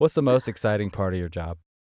 What's the most exciting part of your job?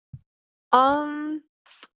 Um,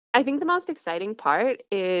 I think the most exciting part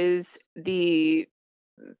is the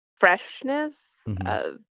freshness Hmm.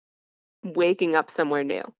 of waking up somewhere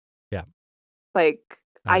new. Yeah. Like,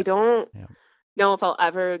 I I don't yeah. know if I'll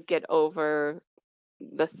ever get over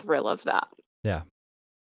the thrill of that. Yeah.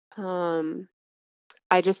 Um,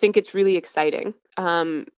 I just think it's really exciting.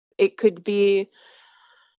 It could be,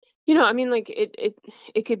 I mean, like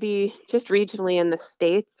it could be just regionally in the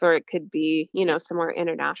States, or it could be, somewhere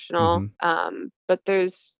international. Hmm. But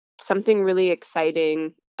there's something really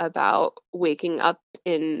exciting about waking up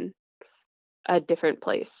in a different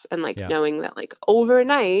place and like Yeah. knowing that like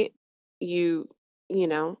overnight you you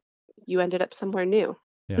know you ended up somewhere new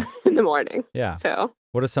Yeah. in the morning. Yeah. So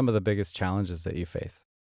What are some of the biggest challenges that you face?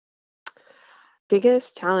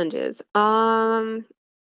 biggest challenges. I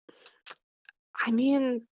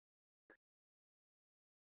mean,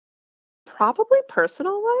 probably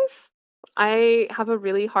personal life. I have a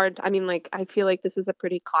really hard, I mean, like, I feel like this is a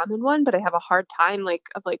pretty common one, but I have a hard time, like,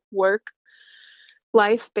 of like work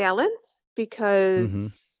life balance because, Hmm.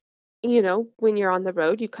 when you're on the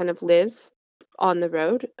road, you kind of live on the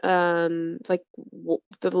road. Like,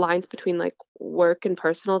 the lines between like work and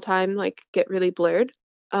personal time, like, get really blurred.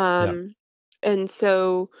 Yeah. Um, and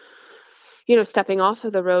so, stepping off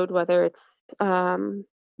of the road, whether it's, um,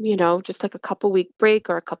 just like a couple week break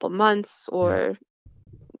or a couple months Yeah. or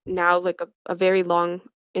now like a very long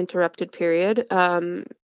interrupted period, kind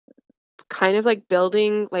of like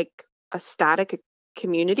building like a static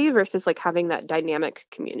community versus like having that dynamic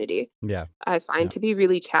community, Yeah. I find Yeah. to be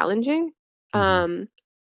really challenging. Hmm. um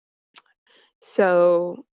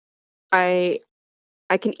so i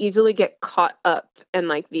I can easily get caught up in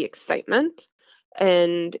like the excitement,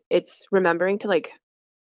 and it's remembering to like,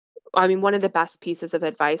 I mean, one of the best pieces of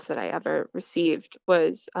advice that I ever received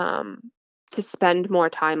was, to spend more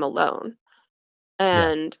time alone. Yeah.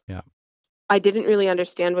 And Yeah. I didn't really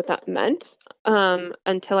understand what that meant,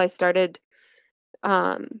 until I started,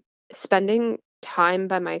 um, spending time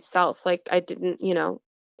by myself. Like, I didn't,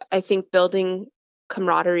 I think building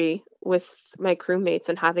camaraderie with my crewmates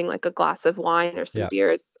and having like a glass of wine or some Yeah.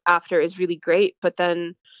 beers after is really great. But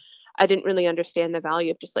then I didn't really understand the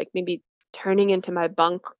value of just like maybe turning into my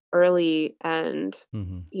bunk early and,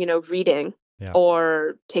 Hmm. reading Yeah.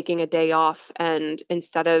 or taking a day off. And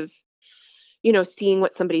instead of, seeing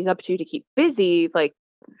what somebody's up to keep busy, like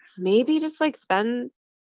maybe just like spend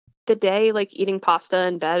the day like eating pasta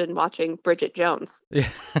in bed and watching Bridget Jones. Yeah.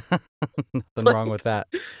 Nothing wrong with Like,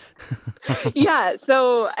 that. yeah.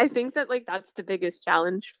 So I think that like that's the biggest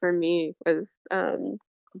challenge for me was,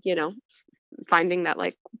 you know, finding that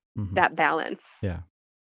like Hmm. that balance. Yeah.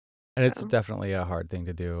 And it's So definitely a hard thing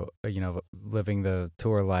to do, living the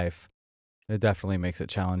tour life. It definitely makes it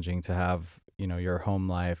challenging to have, your home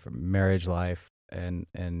life, marriage life, and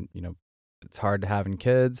it's hard to having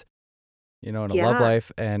kids, and a love yeah.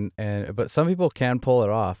 life, and but some people can pull it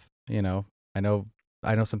off. I know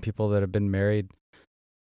I know some people that have been married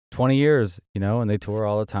 20 years, and they tour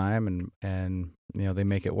all the time, and they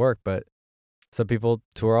make it work, but some people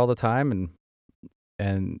tour all the time,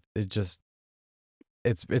 and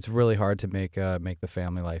it's really hard to make the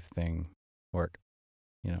family life thing work,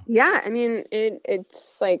 you know. Yeah, I mean, it's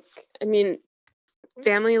like, I mean,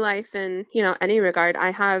 family life in, any regard.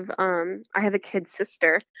 I have a kid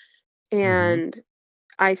sister, Mm-hmm. and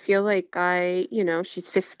I feel like she's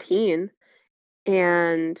 15,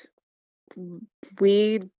 and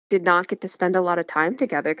we did not get to spend a lot of time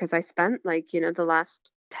together because I spent, like, the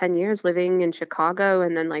last 10 years living in Chicago,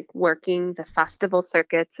 and then, like, working the festival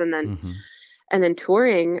circuits, and then Mm-hmm.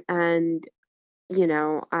 touring. And, you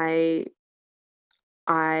know, I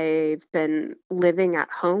I've been living at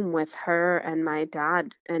home with her and my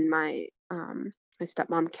dad and my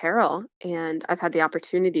stepmom Carol, and I've had the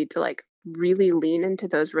opportunity to, like, really lean into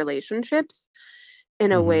those relationships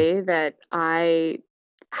in a Mm-hmm. way that I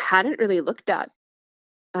hadn't really looked at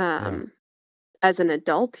Yeah. um as an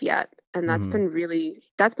adult yet, and Mm-hmm. that's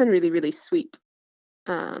been really, really sweet.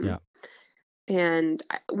 Yeah. Um and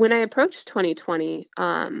when I approached 2020,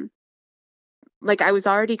 like, I was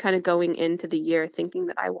already kind of going into the year thinking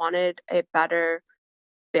that I wanted a better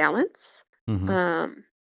balance. Mm-hmm. Um,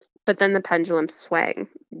 but then the pendulum swang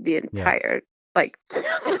the Yeah. entire, like,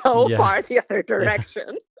 so Yeah. far the other Yeah.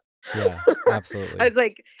 direction. Yeah. I Absolutely. was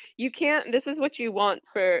like, you can't, this is what you want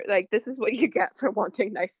for, like, this is what you get for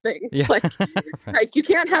wanting nice things. Yeah. Like, Right. like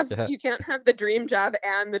Yeah. you can't have the dream job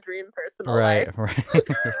and the dream personal Right. life. Right.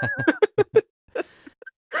 Yeah.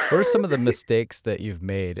 What are some of the mistakes that you've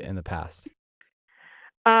made in the past?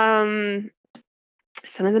 Um,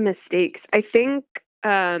 some of the mistakes. I think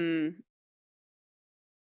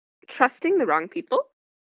trusting the wrong people.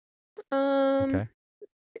 Um, Okay.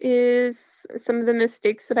 is some of the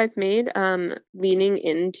mistakes that I've made, um, leaning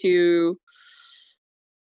into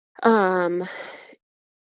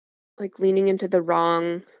the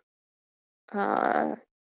wrong, uh,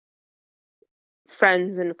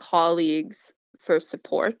 friends and colleagues for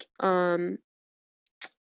support.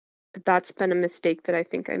 That's been a mistake that I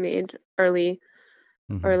think I made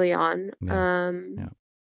Mm-hmm. early on. Yeah. Yeah.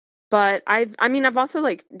 But I've also,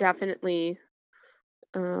 like, definitely,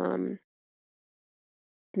 um,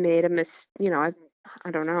 made a mis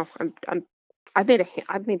I don't know. I've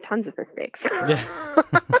made tons of mistakes. Yeah.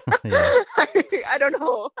 Yeah. I don't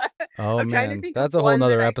know. Oh I'm trying to man, think of that's a whole one that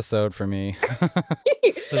nother I episode for me.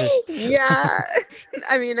 Sheesh. Yeah.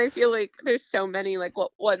 I feel like there's so many,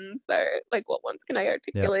 what ones can I Yeah.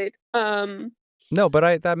 articulate? No,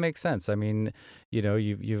 but that makes sense. I mean,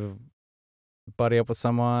 you buddy up with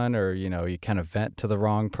someone, or you kind of vent to the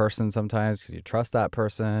wrong person sometimes because you trust that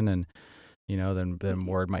person, and then Mhm.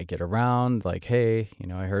 word might get around like, hey,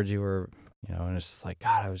 I heard you were, and it's just like,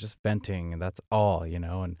 God, I was just venting, and that's all,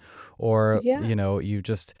 and or Yeah.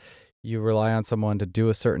 you rely on someone to do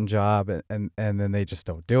a certain job, and then they just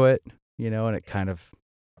don't do it, and it kind of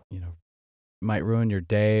you know might ruin your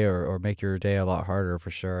day, or make your day a lot harder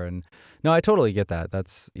for sure. And no, I totally get that.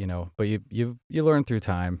 That's but you learn through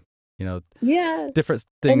time, you know Yeah. different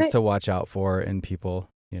And things I to watch out for in people.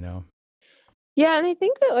 Yeah, and I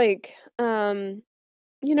think that, like,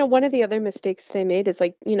 one of the other mistakes that I made is,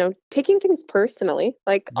 like, taking things personally.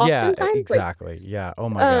 Like, Yeah, oftentimes, like, exactly. Yeah. Oh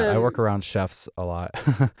my God. I work um around chefs a lot.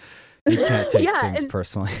 You can't take yeah, things and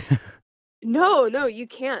personally. no, no, you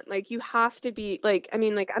can't. Like, you have to be, like, I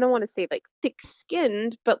don't want to say, like,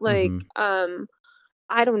 thick-skinned, but, like, Mhm.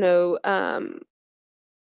 I don't know,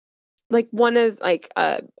 like, one of like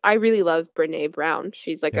I really love Brene Brown.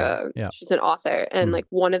 Yeah. Yeah. She's an author, and, Mhm. like,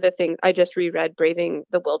 one of the things I just reread Braving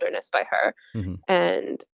the Wilderness by her. Mhm.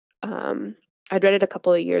 And I'd read it a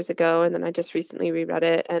couple of years ago, and then I just recently reread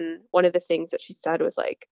it, and one of the things that she said was,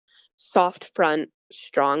 like, soft front,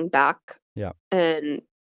 strong back. Yeah. And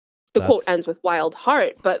the quote That's ends with wild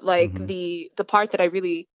heart, but, like, mhm. the part that I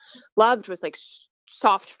really loved was, like,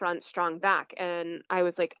 soft front, strong back. And I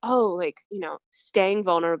was like, oh, like, staying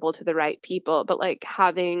vulnerable to the right people, but, like,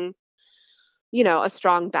 having, a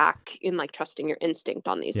strong back in, like, trusting your instinct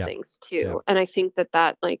on these Yeah. things Yeah. too. And I think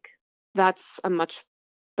like, that's a much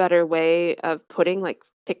better way of putting, like,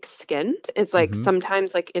 thick skinned. Is, like, Mhm.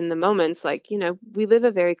 sometimes, like, in the moments, like, we live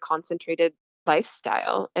a very concentrated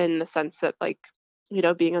lifestyle, in the sense that, like,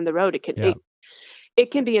 being on the road, Yeah.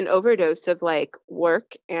 it can be an overdose of, like,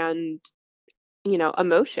 work and,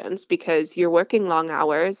 emotions, because you're working long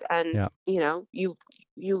hours, and, Yeah.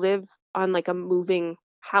 you live on, like, a moving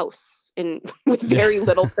house in with Yeah. very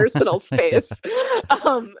little personal Yeah. space.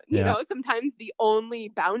 Yeah. Sometimes the only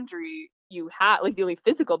boundary you have, like, the only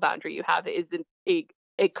physical boundary you have, is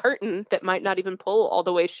a curtain that might not even pull all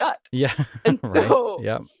the way shut. Yeah. And Right. so,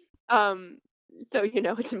 Yep. um,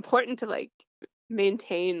 it's important to, like,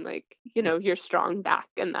 maintain, like, your strong back,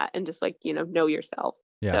 and that, and just, like, know yourself.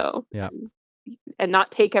 Yeah. So, Yeah. and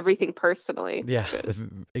not take everything personally, Yeah. 'cause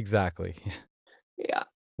Exactly. yeah.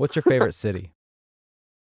 What's your favorite city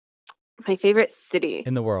My favorite city.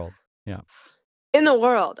 in the world? Yeah. In the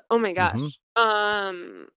world. Oh my Mm-hmm.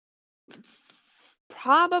 gosh.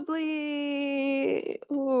 Probably.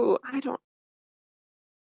 Ooh, I don't.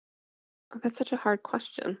 That's such a hard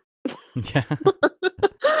question. Yeah.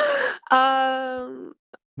 um,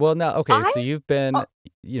 Well, now, okay, I. so you've Oh, been,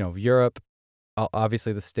 Europe,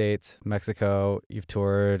 obviously the States, Mexico, you've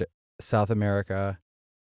toured South America.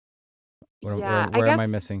 yeah. I Where am guess. I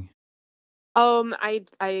missing? I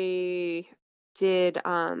did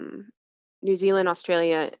New Zealand,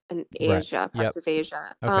 Australia, and Right. Asia, Yep. parts of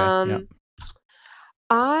Asia. Okay. Yep.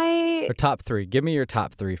 I Or top three. Give me your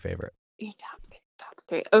top three favorite. top three, top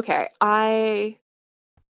three. Okay,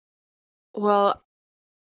 well,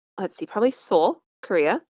 let's see, probably Seoul,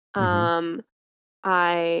 Korea. Mm-hmm. Um,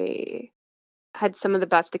 I had some of the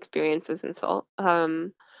best experiences in Seoul. I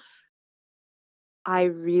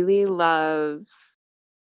really love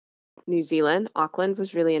New Zealand. Auckland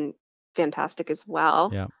was really fantastic as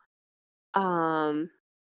well. Yeah. Um,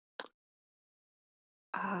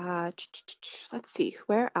 let's see,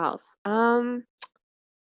 where else? I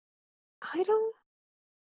don't.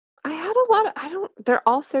 I had a lot of. I don't. They're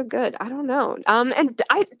all so good. I don't know. And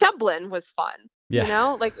Dublin was fun.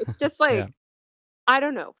 Yeah. Like it's just Yeah. like I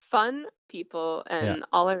don't know, fun people Yeah. and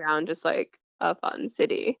all around just like a fun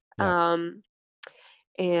city. Yeah.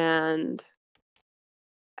 And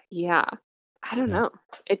yeah, I don't Yeah.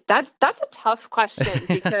 know. That's a tough question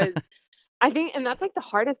because I think, and that's like the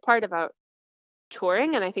hardest part about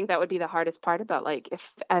touring, and I think that would be the hardest part about like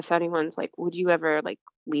if anyone's like, would you ever like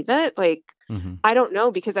leave it? Like, Mm-hmm. I don't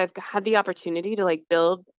know because I've had the opportunity to like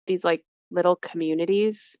build these like little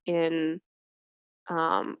communities in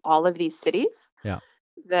all of these cities Yeah.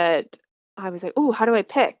 that I was like, "Oh, how do I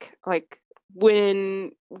pick?" Like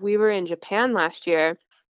when we were in Japan last year,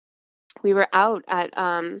 we were out at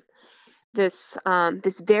this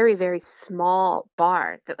this very very small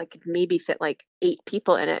bar that like could maybe fit like 8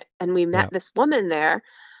 people in it, and we met Yeah. this woman there,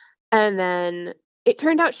 and then it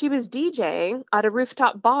turned out she was DJing at a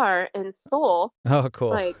rooftop bar in Seoul Oh,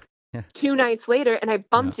 cool. like Yeah. 2 nights later, and I Yeah.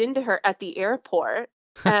 bumped into her at the airport,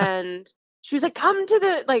 and she was like, "Come to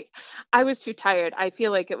the," like, I was too tired. I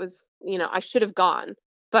feel like it was, I should have gone,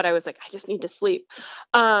 but I was like, "I just need to sleep."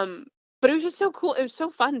 Um, but it was just so cool. It was so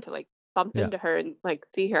fun to, like, bump Yeah. into her and, like,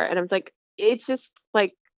 see her, and I was like, it's just,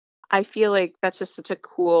 like, I feel like that's just such a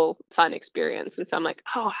cool, fun experience, and so I'm like,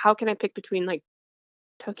 "Oh, how can I pick between, like,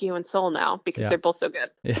 Tokyo and Seoul now?" Because Yeah. they're both so good.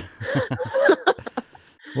 Yeah.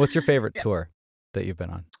 What's your favorite Yeah. tour that you've been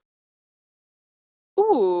on?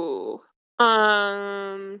 Ooh.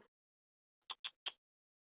 Um,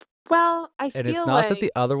 well, I And it's feel not that like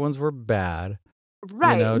the other ones were bad,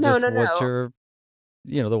 right. No, just no, what's no. your,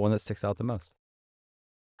 the one that sticks out the most.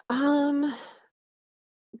 Um,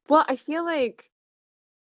 well, I feel like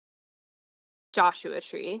Joshua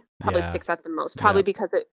Tree probably Yeah. sticks out the most, Yeah. probably because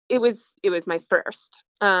it was my first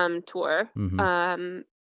tour. Mm-hmm. Um,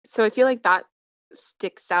 so I feel like that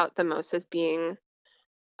sticks out the most as being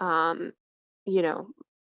um, you know,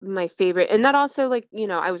 my favorite. And that also like,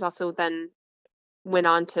 I was also then went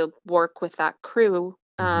on to work with that crew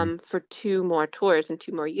Mm-hmm. for 2 more tours in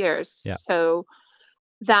 2 more years. Yeah. So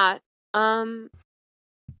that um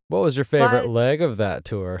What was your favorite but leg of that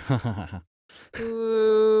tour?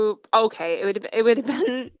 okay, it would have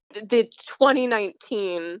been the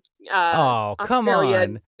 2019 Oh, come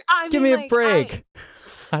Australian. on. I Give mean me a like break.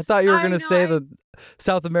 I thought you were I going to know say I the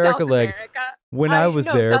South America South leg America. when I I was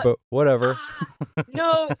no there, South but whatever. ah,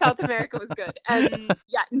 no, South America was good. And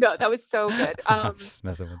yeah, no, that was so good. I'm just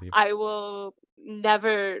messing with you. I will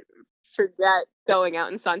never forget going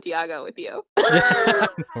out in Santiago with you. Yeah.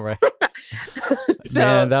 Right.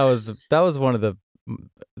 Man, So that was one of the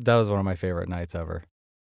that was one of my favorite nights ever.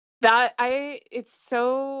 it's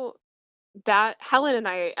so that Helen and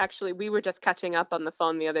I actually we were just catching up on the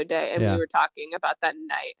phone the other day and we Yeah. were talking about that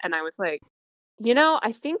night and I was like,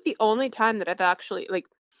 I think the only time that I've actually like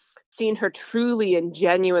seen her truly and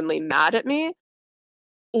genuinely mad at me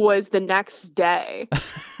was the next day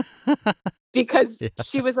because Yeah.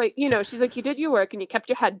 she was like, she's like, you did your work and you kept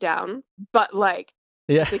your head down, but like,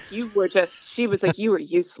 Yeah. she's like, she was like, you were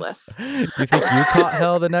useless. You think you caught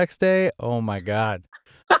hell the next day? Oh my God.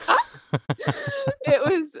 It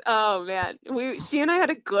was, oh man, she and I had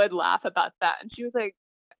a good laugh about that. And she was like,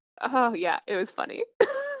 oh yeah, it was funny.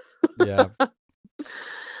 Yeah.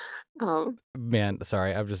 Oh, Man,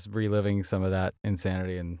 sorry. I'm just reliving some of that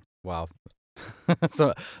insanity and wow.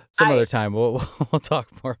 So some I, other time we'll talk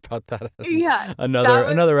more about that in yeah, another that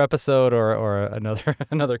was, another episode or another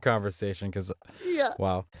another conversation because yeah.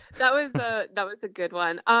 wow. That was a good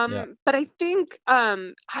one. Yeah. But I think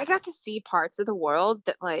I got to see parts of the world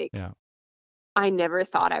that like Yeah. I never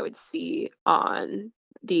thought I would see on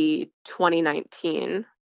the 2019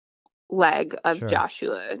 leg of Sure.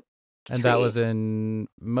 Joshua And that was Tree.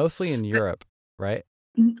 mostly in The- Europe, right?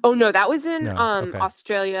 oh no, that was in No. Okay.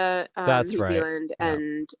 Australia, That's New right. Zealand, Yeah.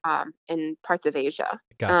 and in parts of Asia.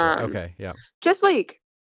 Gotcha. Um, Okay. Yeah. just like,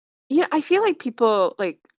 yeah, I feel like people,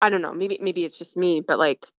 like, I don't know, maybe it's just me, but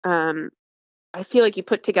like I feel like you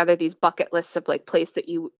put together these bucket lists of like places that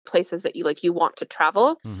you like you want to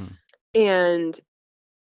travel. Hmm. And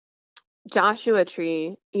Joshua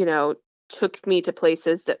Tree, took me to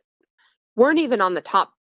places that weren't even on the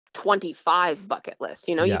top 25 bucket list.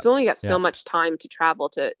 Yeah. You've only got so Yeah. much time to travel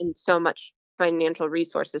to and so much financial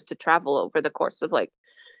resources to travel over the course of like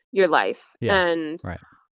your life. Yeah. And Right.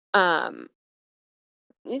 um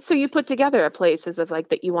so you put together a places of like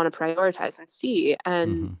that you want to prioritize and see.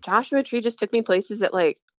 And Hmm. Joshua Tree just took me places that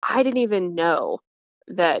like I didn't even know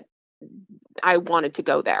that I wanted to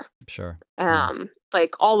go there. Sure. Yeah.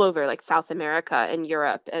 Like all over like South America and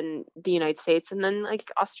Europe and the United States and then like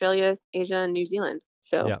Australia, Asia, and New Zealand.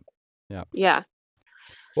 So Yeah. Yeah. yeah.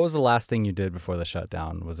 What was the last thing you did before the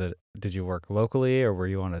shutdown? Did you work locally or were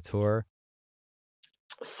you on a tour?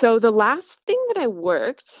 So the last thing that I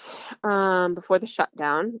worked before the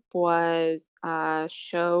shutdown was a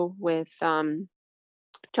show with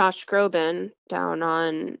Josh Groban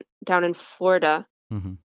down in Florida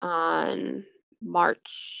Hmm. on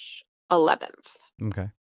March 11th. Okay.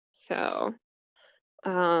 So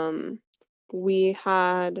um we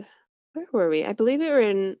had where were we? I believe we were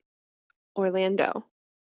in Orlando.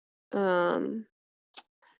 Um,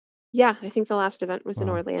 yeah, I think the last event was in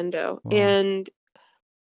Wow. Orlando. Wow. And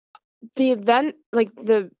the event,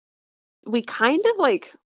 we kind of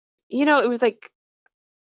like, it was like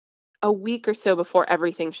a week or so before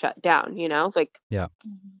everything shut down, Like Yeah.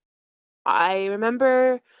 I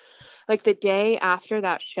remember like the day after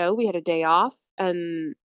that show, we had a day off.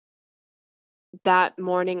 And that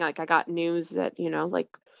morning, like I got news that,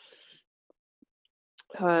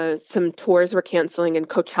 some tours were canceling and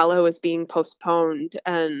Coachella was being postponed.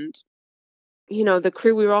 And the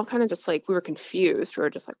crew, we were all kind of just like, we were confused. We were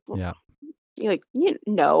just like, well, Yeah.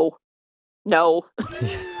 no, no.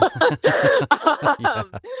 Yeah.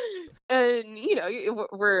 um, and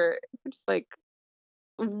we're just like,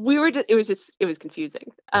 we were just, it was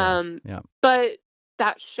confusing. Yeah. Yeah. But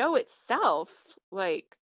that show itself, like,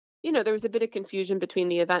 there was a bit of confusion between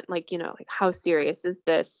the event, like, like how serious is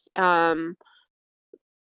this?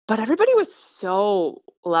 But everybody was so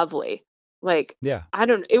lovely. Like, Yeah. I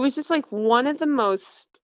don't, it was just like one of the most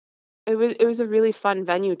it was a really fun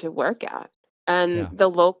venue to work at. And Yeah. the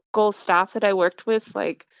local staff that I worked with,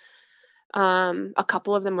 like, a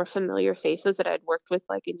couple of them were familiar faces that I'd worked with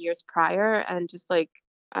like in years prior, and just like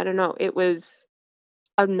I don't know, it was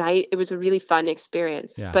a really fun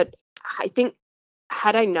experience. Yeah. But I think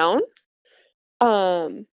had I known,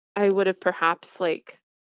 I would have perhaps like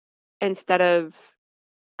instead of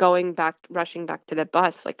rushing back to the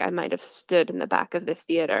bus, like I might have stood in the back of the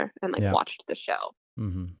theater and like Yeah. watched the show.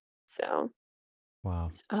 Hmm. So,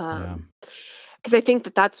 Wow. Yeah. um, because I think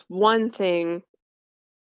that that's one thing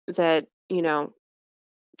that,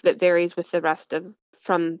 that varies with the rest of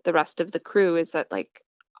from the rest of the crew is that like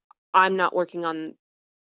I'm not working on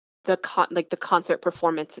the concert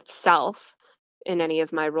performance itself in any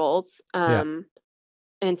of my roles. Yeah.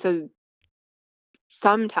 And so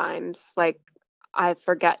sometimes like I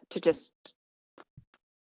forget to just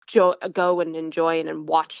go and enjoy and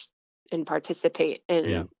watch and participate Yeah.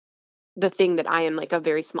 in the thing that I am like a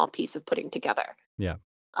very small piece of putting together. Yeah.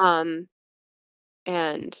 Um,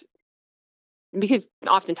 and because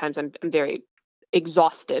oftentimes I'm very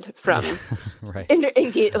exhausted Yeah. from Right.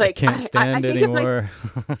 I like can't I stand think of my anymore.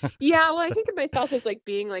 yeah, well, I So, think of myself as like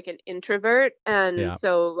being like an introvert, and yeah.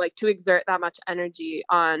 so like to exert that much energy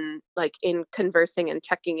on like in conversing and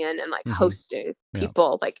checking in and like Hmm. hosting Yeah.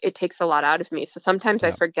 people, like it takes a lot out of me. So sometimes I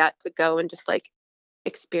Yeah. forget to go and just like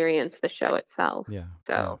experience the show itself. Yeah.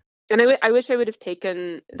 Yeah. So, and I wish I would have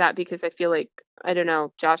taken that because I feel like I don't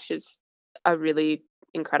know, Josh is a really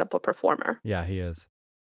incredible performer. Yeah, he is.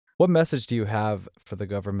 What message do you have for the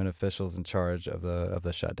government officials in charge of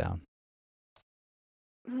the shutdown?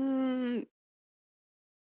 Mm,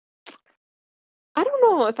 I don't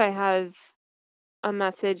know if I have a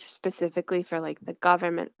message specifically for like the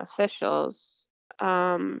government officials.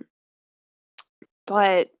 Um,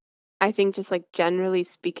 but I think just like generally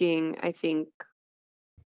speaking, I think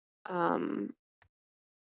um,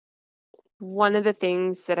 one of the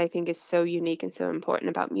things that I think is so unique and so important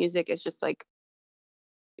about music is just like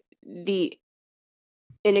the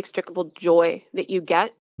inextricable joy that you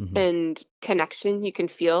get Hmm. and connection you can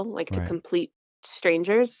feel like to Right. complete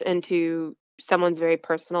strangers and to someone's very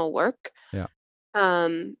personal work. Yeah.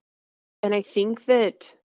 And I think that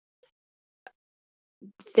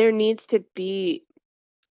there needs to be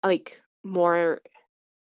like more,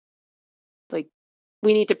 like,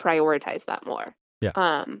 we need to prioritize that more.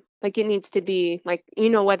 Yeah. Like it needs to be like,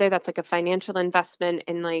 whether that's like a financial investment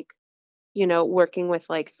in like, working with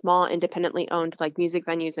like small independently owned like music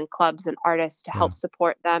venues and clubs and artists to Yeah. help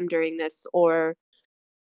support them during this, or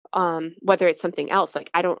whether it's something else. Like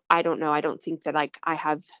I don't know. I don't think that like I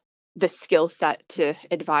have the skill set to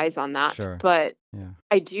advise on that. Sure. But Yeah.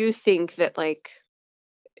 I do think that like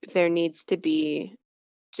there needs to be,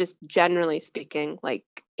 just generally speaking, like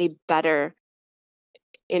a better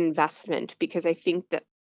investment, because I think that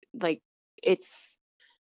like it's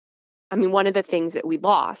I mean, one of the things that we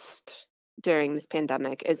lost during this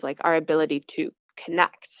pandemic is like our ability to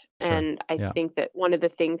connect. Sure. And I Yeah. think that one of the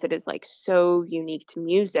things that is like so unique to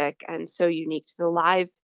music and so unique to the live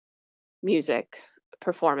music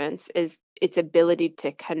performance is its ability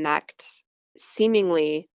to connect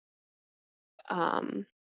seemingly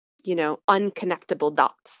unconnectable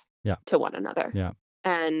dots Yeah. to one another. Yeah.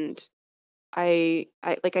 And I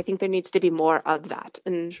think there needs to be more of that.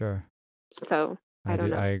 And Sure. so I don't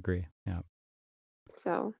know. I agree. Yeah.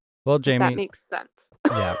 So Well, if that Jamie. makes sense.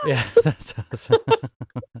 Yeah. Yeah. That's awesome.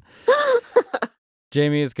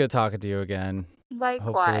 Jamie, it's good talking to you again.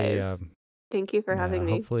 Hopefully, Likewise. Thank you for having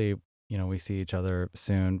me. hopefully, we see each other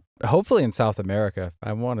soon. Hopefully in South America.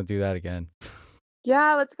 I want to do that again.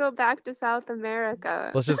 Yeah, let's go back to South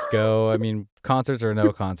America. Let's just go. I mean, concerts or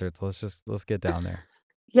no concerts. Let's get down there.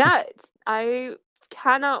 Yeah, I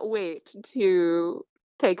cannot wait to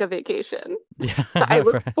take a vacation. Yeah. I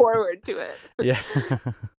look right. forward to it. Yeah.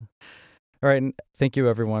 All right. And thank you,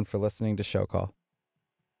 everyone, for listening to Show Call.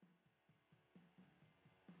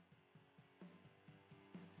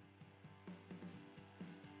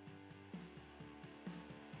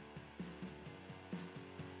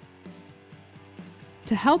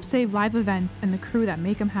 To help save live events and the crew that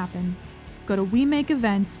make them happen, go to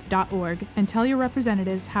wemakeevents.org and tell your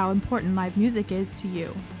representatives how important live music is to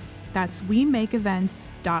you. That's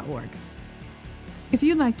wemakeevents.org. If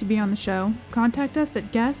you'd like to be on the show, contact us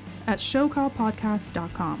at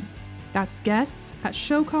guests@showcallpodcast.com. That's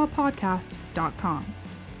guests@showcallpodcast.com.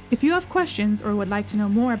 If you have questions or would like to know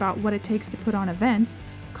more about what it takes to put on events,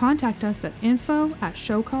 contact us at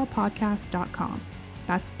info@showcallpodcast.com.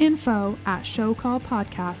 That's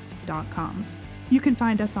info@showcallpodcast.com. You can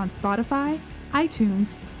find us on Spotify,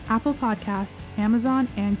 iTunes, Apple Podcasts, Amazon,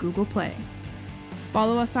 and Google Play.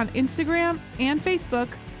 Follow us on Instagram and Facebook.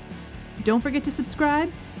 Don't forget to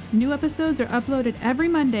subscribe. New episodes are uploaded every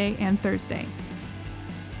Monday and Thursday.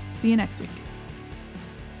 See you next week.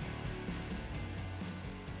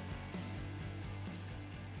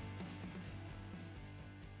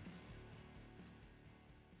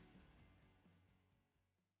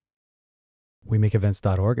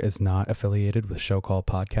 WeMakeEvents.org is not affiliated with Show Call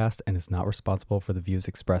Podcast and is not responsible for the views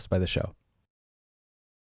expressed by the show.